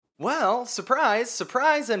Well, surprise,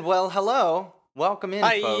 and well, hello. Welcome in,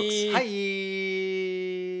 Hi. folks. Hi.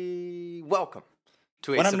 Welcome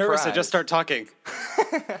to a When I'm surprise. nervous, I just start talking.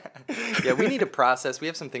 Yeah, we need to process. We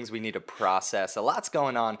have some things we need to process. A lot's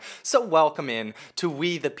going on. So welcome in to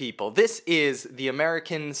We the People. This is the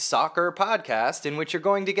American Soccer Podcast in which you're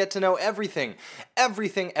going to get to know everything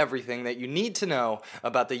that you need to know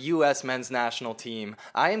about the U.S. men's national team.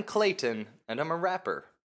 I am Clayton, and I'm a rapper.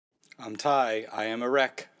 I'm Ty. I am a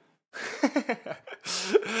wreck.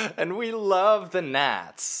 And we love the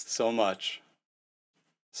Nats. So much.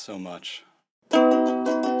 So much.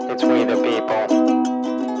 It's we the people.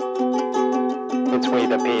 It's we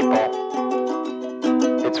the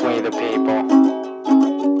people. It's we the people.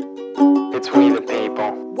 It's we the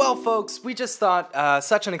people. Well, folks, we just thought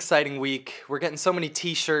such an exciting week. We're getting so many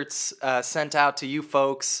t-shirts sent out to you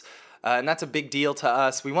folks, and that's a big deal to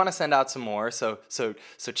us. We want to send out some more, so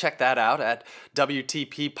check that out at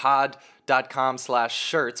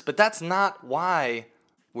wtppod.com/shirts. But that's not why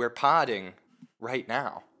we're podding right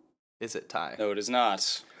now, is it, Ty? No, it is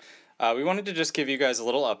not. We wanted to just give you guys a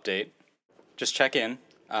little update. Just check in.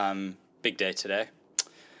 Big day today.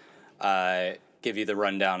 Give you the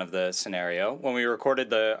rundown of the scenario. When we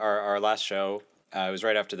recorded our last show, it was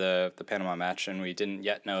right after the Panama match, and we didn't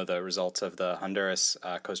yet know the results of the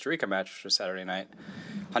Honduras-Costa Rica match, which was Saturday night.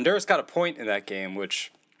 Honduras got a point in that game,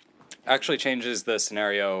 which actually changes the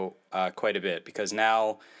scenario quite a bit, because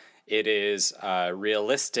now it is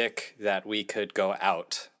realistic that we could go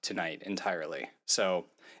out tonight entirely. So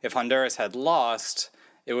if Honduras had lost,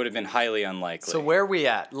 it would have been highly unlikely. So where are we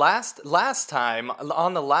at? Last time,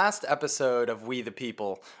 on the last episode of We the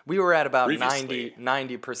People, we were at about Previously.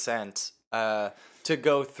 90% to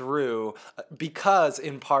go through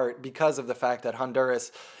in part because of the fact that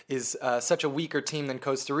Honduras is such a weaker team than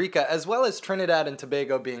Costa Rica, as well as Trinidad and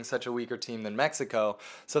Tobago being such a weaker team than Mexico.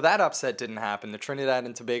 So that upset didn't happen. The Trinidad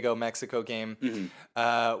and Tobago-Mexico game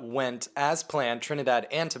went as planned. Trinidad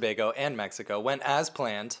and Tobago and Mexico went as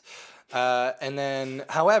planned. And then,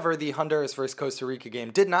 however, the Honduras versus Costa Rica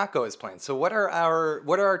game did not go as planned. So what are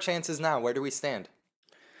our chances now? Where do we stand?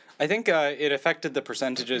 I think it affected the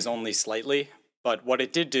percentages only slightly, but what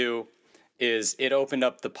it did do is it opened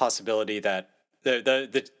up the possibility that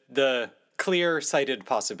the clear-sighted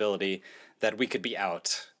possibility that we could be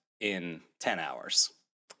out in 10 hours.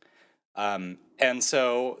 And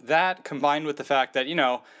so that, combined with the fact that,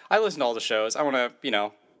 I listen to all the shows. I want to,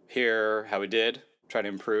 hear how we did, try to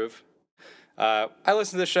improve. I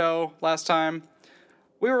listened to the show last time.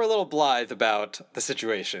 We were a little blithe about the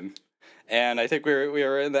situation. And I think we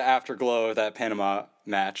were in the afterglow of that Panama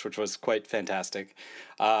match, which was quite fantastic.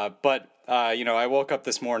 But I woke up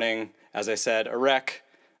this morning, as I said, a wreck.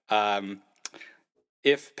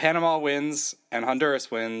 If Panama wins and Honduras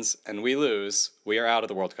wins and we lose, we are out of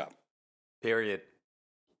the World Cup. Period.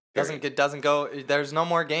 Doesn't go. There's no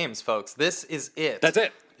more games, folks. This is it. That's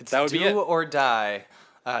it. That would be it. Do or die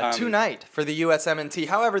tonight for the USMNT.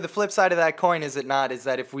 However, the flip side of that coin is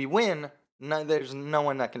that if we win, there's no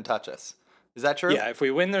one that can touch us. Is that true? Yeah, if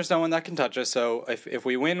we win, there's no one that can touch us. So if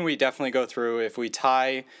we win, we definitely go through. If we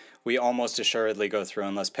tie, we almost assuredly go through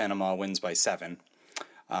unless Panama wins by 7.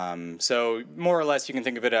 So more or less, you can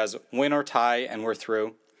think of it as win or tie, and we're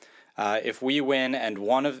through. If we win and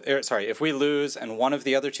if we lose and one of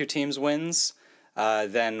the other two teams wins,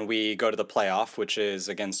 then we go to the playoff, which is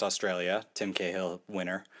against Australia. Tim Cahill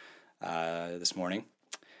winner this morning.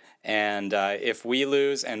 And if we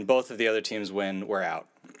lose and both of the other teams win, we're out.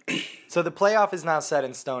 So the playoff is now set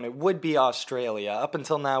in stone. It would be Australia. Up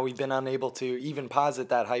until now, we've been unable to even posit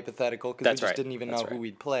that hypothetical because we just didn't even know who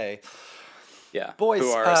we'd play. Yeah, boys,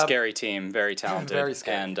 who are a scary team, very talented, very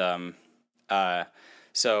scary. And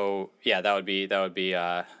so yeah, that would be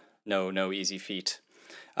no easy feat.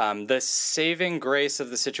 The saving grace of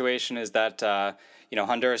the situation is that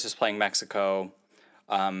Honduras is playing Mexico.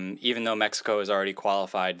 Even though Mexico is already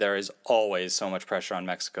qualified, there is always so much pressure on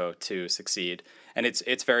Mexico to succeed. And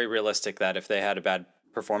it's very realistic that if they had a bad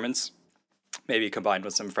performance, maybe combined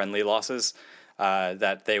with some friendly losses,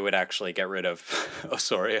 that they would actually get rid of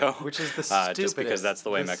Osorio. Which is the stupidest. Just because that's the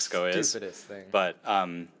way Mexico is. Stupidest thing. But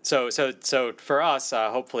so for us,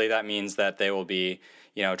 hopefully that means that they will be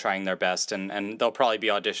trying their best, and they'll probably be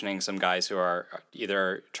auditioning some guys who are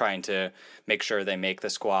either trying to make sure they make the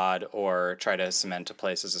squad or try to cement a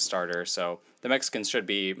place as a starter. So the Mexicans should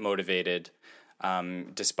be motivated,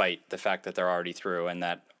 despite the fact that they're already through, and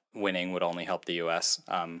that winning would only help the U.S.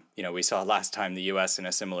 We saw last time the U.S. in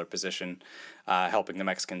a similar position, helping the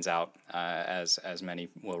Mexicans out, as many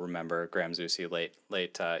will remember, Graham Zusi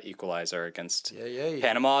late equalizer against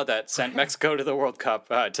Panama that sent Mexico to the World Cup,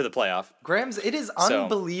 to the playoff. It is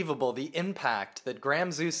unbelievable the impact that Graham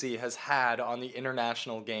Zusi has had on the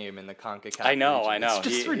international game in the CONCACAF I know. It's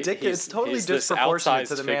just ridiculous. It's totally disproportionate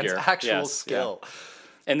to the man's actual skill. Yeah.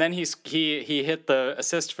 And then he hit the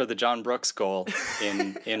assist for the John Brooks goal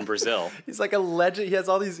in Brazil. He's like a legend. He has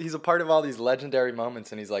all these. He's a part of all these legendary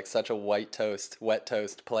moments, and he's like such a wet toast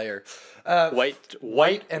player.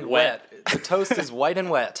 White and wet. The toast is white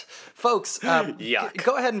and wet, folks. Yuck.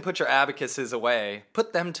 Go ahead and put your abacuses away.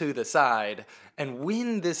 Put them to the side and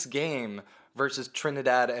win this game versus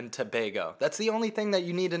Trinidad and Tobago. That's the only thing that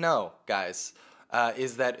you need to know, guys.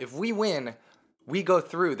 Is that if we win, we go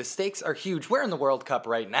through. The stakes are huge. We're in the World Cup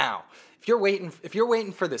right now. If you're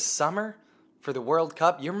waiting for this summer for the World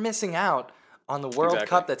Cup, you're missing out on the World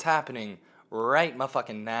Cup that's happening right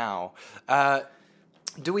motherfucking now.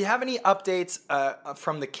 Do we have any updates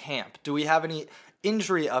from the camp? Do we have any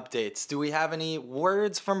injury updates? Do we have any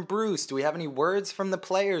words from Bruce? Do we have any words from the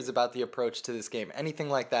players about the approach to this game? Anything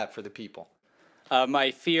like that for the people?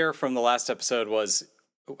 My fear from the last episode was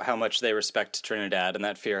how much they respect Trinidad, and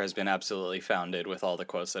that fear has been absolutely founded with all the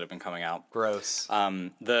quotes that have been coming out. Gross.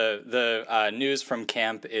 The news from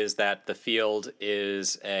camp is that the field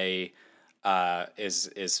is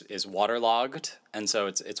waterlogged, and so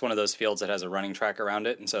it's one of those fields that has a running track around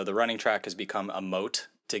it, and so the running track has become a moat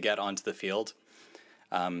to get onto the field.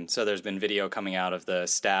 So there's been video coming out of the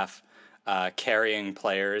staff carrying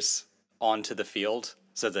players onto the field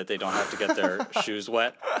so that they don't have to get their shoes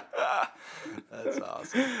wet. That's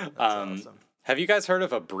awesome. That's awesome. Have you guys heard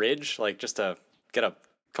of a bridge? Like just to get a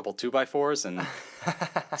couple 2x4s, and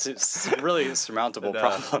it's a really surmountable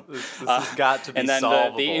problem. This has got to be and then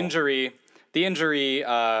solvable. The injury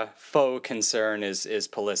faux concern is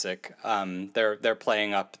Pulisic. They're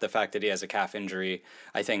playing up the fact that he has a calf injury,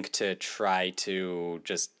 I think, to try to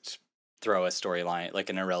just throw a storyline, like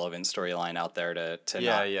an irrelevant storyline out there to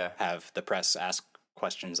not have the press ask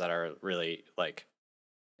questions that are really like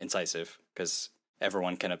incisive, because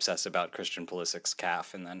everyone can obsess about Christian Pulisic's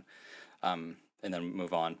calf and then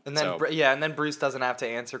move on. And then Bruce doesn't have to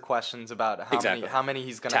answer questions about how many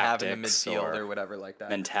he's going to have in the midfield or whatever like that.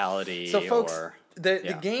 Mentality. So folks,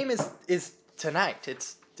 the game is tonight.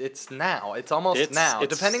 It's now. It's almost now.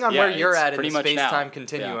 Depending on where you're at in the space-time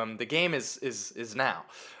continuum, the game is now.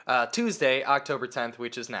 Tuesday, October 10th,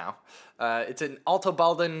 which is now. It's in Alto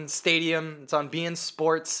Baldwin Stadium. It's on beIN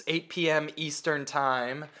Sports. 8 p.m. Eastern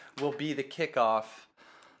Time will be the kickoff,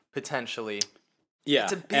 potentially. Yeah,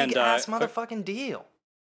 it's a big-ass motherfucking deal.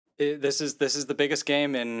 This is the biggest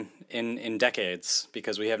game in decades,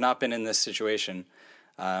 because we have not been in this situation.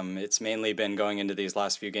 It's mainly been going into these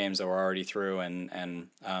last few games that we're already through, and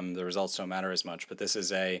the results don't matter as much. But this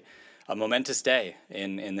is a momentous day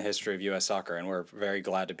in the history of U.S. soccer, and we're very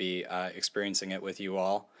glad to be experiencing it with you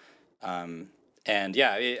all. I'm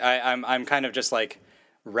kind of just like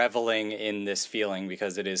reveling in this feeling,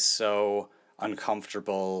 because it is so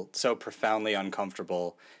uncomfortable, so profoundly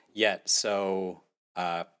uncomfortable, yet so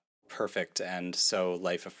perfect and so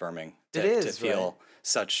life affirming to feel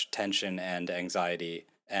such tension and anxiety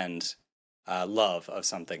and love of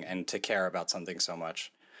something, and to care about something so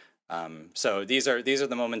much. So these are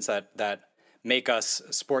the moments that make us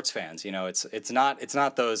sports fans. You know, it's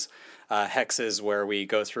not those hexes where we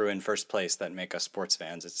go through in first place that make us sports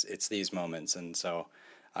fans. It's these moments, and so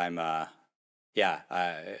I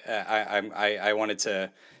wanted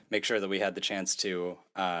to make sure that we had the chance to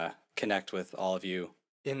connect with all of you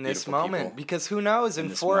in this moment, because who knows, in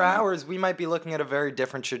 4 hours we might be looking at a very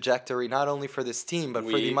different trajectory, not only for this team, but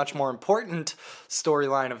for the much more important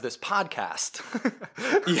storyline of this podcast.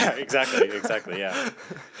 Yeah, exactly, yeah.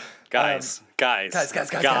 Guys.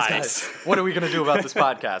 What are we going to do about this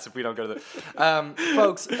podcast if we don't go to the...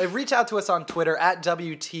 folks, reach out to us on Twitter at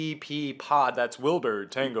WTP Pod. That's Wilbur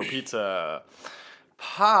Tango Pizza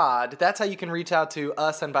Pod. That's how you can reach out to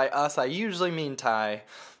us, and by us, I usually mean Ty.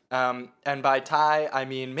 And by Ty, I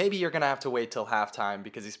mean maybe you're going to have to wait till halftime,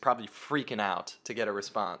 because he's probably freaking out to get a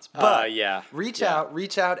response. But reach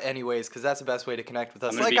out anyways, because that's the best way to connect with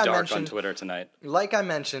us. I'm going to be dark on Twitter tonight. Like I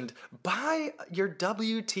mentioned, buy your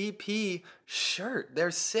WTP shirt.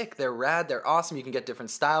 They're sick. They're rad. They're awesome. You can get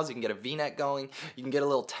different styles. You can get a V-neck going. You can get a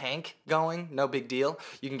little tank going. No big deal.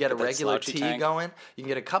 You can get a regular tee going. You can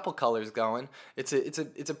get a couple colors going. It's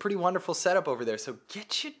a pretty wonderful setup over there. So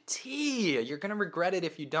get your tee. You're going to regret it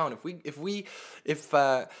if you don't. If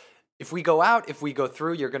if we go out, if we go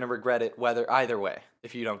through, you're going to regret it either way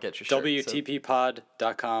if you don't get your shirt.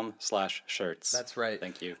 WTPpod.com/shirts. That's right.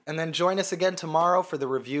 Thank you. And then join us again tomorrow for the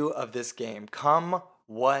review of this game. Come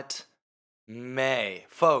what may.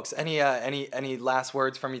 Folks, any last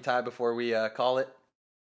words from you, Ty, before we call it?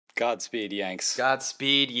 Godspeed, Yanks.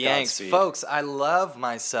 Godspeed, Yanks. Godspeed. Folks, I love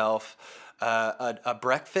myself a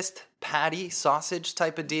breakfast patty sausage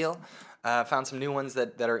type of deal. Found some new ones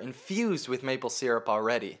that are infused with maple syrup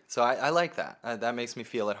already. So I like that. That makes me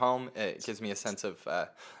feel at home. It gives me a sense of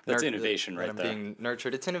that's innovation right I'm there. being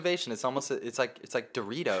nurtured. It's innovation. It's almost it's like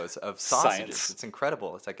Doritos of sausages. Science. It's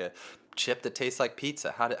incredible. It's like a chip that tastes like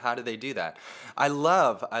pizza. How do they do that? I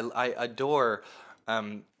adore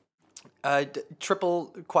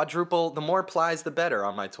triple, quadruple. The more plies, the better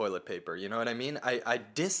on my toilet paper. You know what I mean? I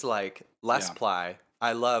dislike less ply.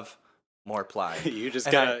 I love more ply. You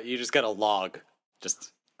just got a log,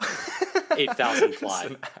 just 8,000 ply.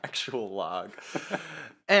 An actual log.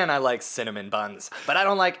 And I like cinnamon buns, but I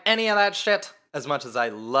don't like any of that shit as much as I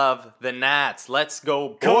love the Nats. Let's go,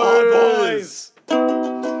 boys! Come on, boys!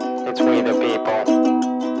 It's we the people.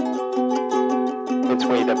 It's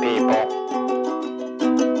we the people.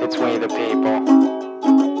 It's we the people.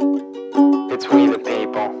 It's we the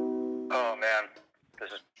people. Oh man,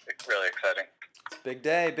 this is really exciting. Big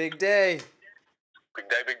day, big day. Big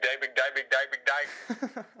day, big day, big day, big day, big day.